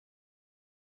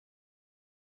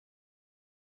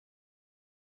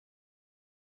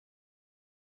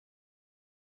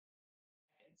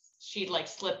she like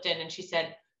slipped in and she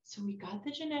said, so we got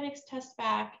the genetics test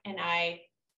back and I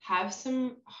have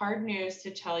some hard news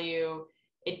to tell you.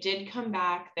 It did come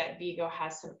back that Vigo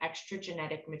has some extra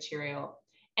genetic material.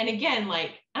 And again,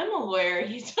 like, I'm a lawyer.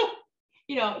 He's,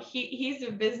 you know, he's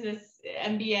a business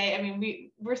MBA. I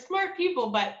mean, we're smart people,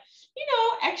 but, you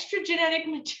know, extra genetic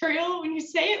material, when you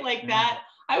say it like that,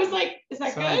 I was like, is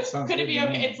that good? Could it be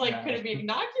okay? It's like, could it be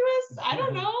innocuous? I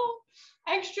don't know.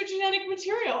 Extra genetic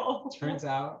material. Turns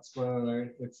out, spoiler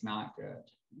alert, it's not good.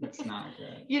 It's not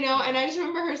good. You know, and I just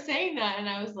remember her saying that, and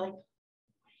I was like, what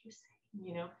are you saying?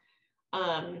 You know?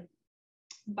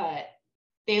 But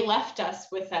they left us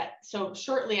with that. So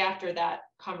shortly after that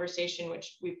conversation,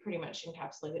 which we pretty much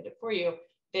encapsulated it for you,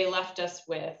 they left us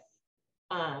with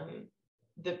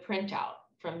the printout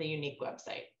from the Unique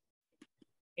website.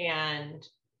 And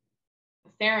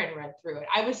Theron read through it.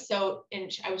 I was so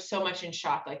much in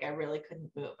shock, like I really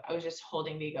couldn't move. I was just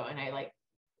holding Vigo and I like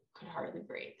could hardly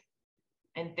breathe.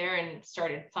 And Theron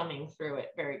started thumbing through it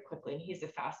very quickly, and he's a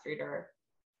fast reader.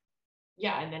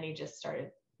 Yeah, and then he just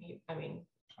started,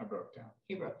 I broke down.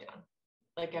 He broke down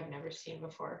like I've never seen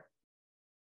before.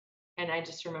 And I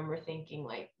just remember thinking,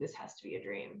 like, this has to be a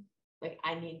dream. Like,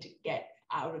 I need to get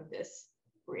out of this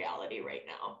reality right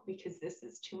now because this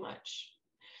is too much.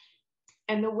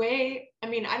 And the way, I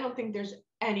don't think there's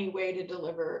any way to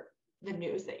deliver the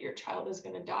news that your child is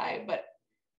going to die, but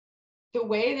the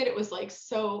way that it was like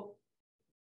so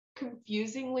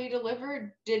confusingly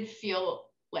delivered did feel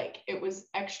like it was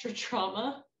extra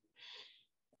trauma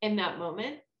in that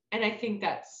moment. And I think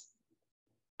that's,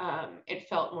 it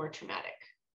felt more traumatic.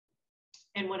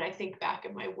 And when I think back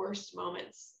of my worst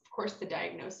moments, of course, the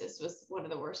diagnosis was one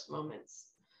of the worst moments.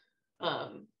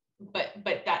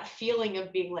 But that feeling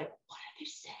of being like, what are they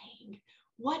saying?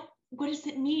 What does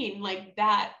it mean? Like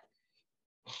that.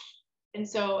 And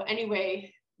so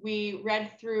anyway, we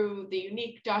read through the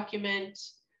Unique document.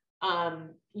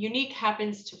 Unique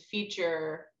happens to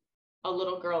feature a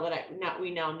little girl that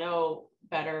we now know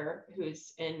better,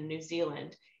 who's in New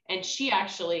Zealand. And she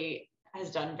actually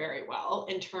has done very well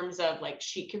in terms of like,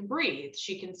 she can breathe.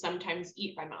 She can sometimes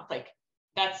eat by mouth. Like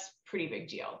that's pretty big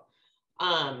deal.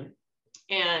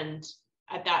 And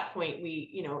at that point,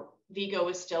 Vigo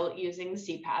was still using the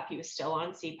CPAP. He was still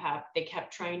on CPAP. They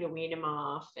kept trying to wean him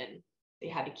off, and they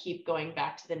had to keep going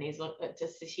back to the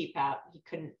CPAP. He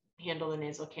couldn't handle the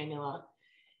nasal cannula.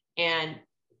 And,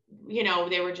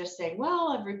 they were just saying,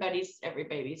 well, every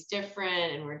baby's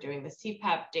different, and we're doing the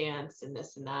CPAP dance and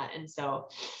this and that. And so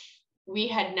we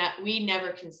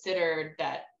never considered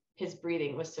that his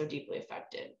breathing was so deeply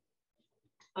affected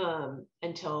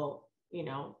until,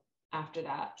 after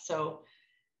that. So,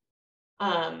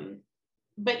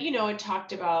 but, it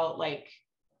talked about like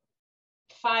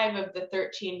 5 of the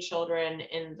 13 children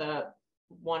in the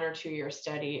 1 or 2 year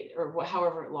study, or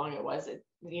however long it was,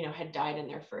 had died in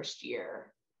their first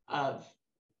year of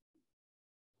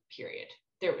period.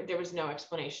 There was no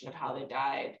explanation of how they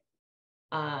died.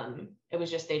 It was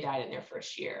just they died in their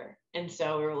first year. And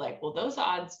so we were like, well, those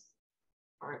odds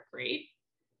aren't great.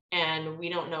 And we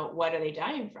don't know, what are they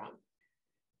dying from?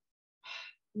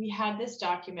 We had this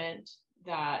document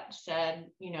that said,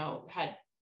 had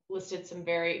listed some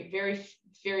very, very,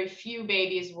 very few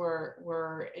babies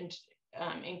were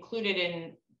included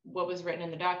in what was written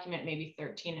in the document, maybe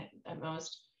 13 at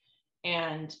most.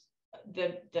 And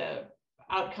the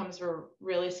outcomes were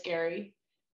really scary.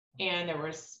 And there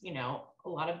was, a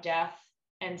lot of death.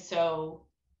 And so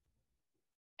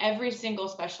every single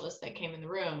specialist that came in the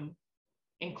room,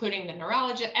 including the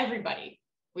neurologist, everybody,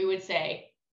 we would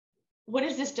say, what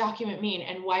does this document mean?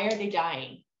 And why are they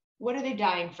dying? What are they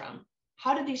dying from?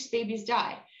 How did these babies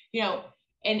die?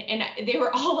 And they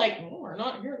were all like, oh, we're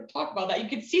not here to talk about that. You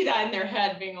could see that in their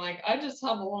head being like, I just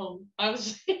have one. I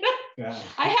was,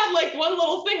 I had like one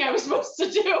little thing I was supposed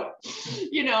to do,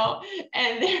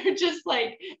 and they're just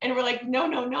like, and we're like,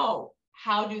 no.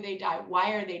 How do they die?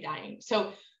 Why are they dying?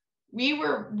 So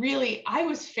I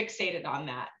was fixated on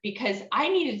that because I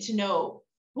needed to know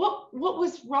what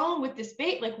was wrong with this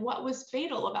baby, like what was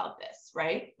fatal about this,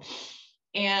 right?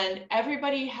 And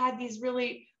everybody had these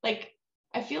really, like,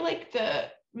 I feel like the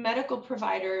medical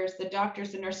providers, the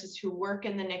doctors, the nurses who work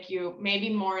in the NICU, maybe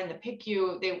more in the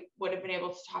PICU, they would have been able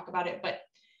to talk about it, but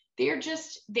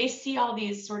they see all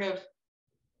these sort of,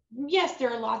 yes,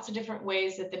 there are lots of different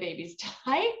ways that the babies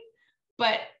die,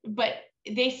 but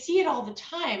they see it all the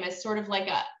time as sort of like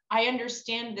I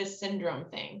understand this syndrome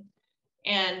thing.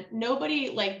 And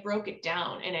nobody like broke it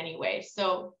down in any way.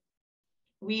 So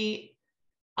I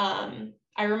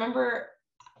remember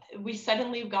we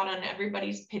suddenly got on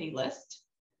everybody's pity list,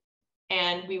 and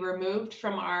and we were moved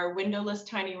from our windowless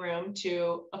tiny room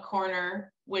to a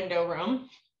corner window room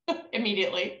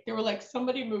immediately. They were like,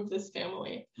 somebody move this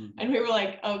family. Mm-hmm. And we were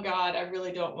like, oh God, I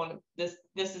really don't want to,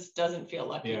 this doesn't feel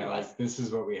lucky to us. This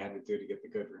is what we had to do to get the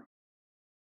good room.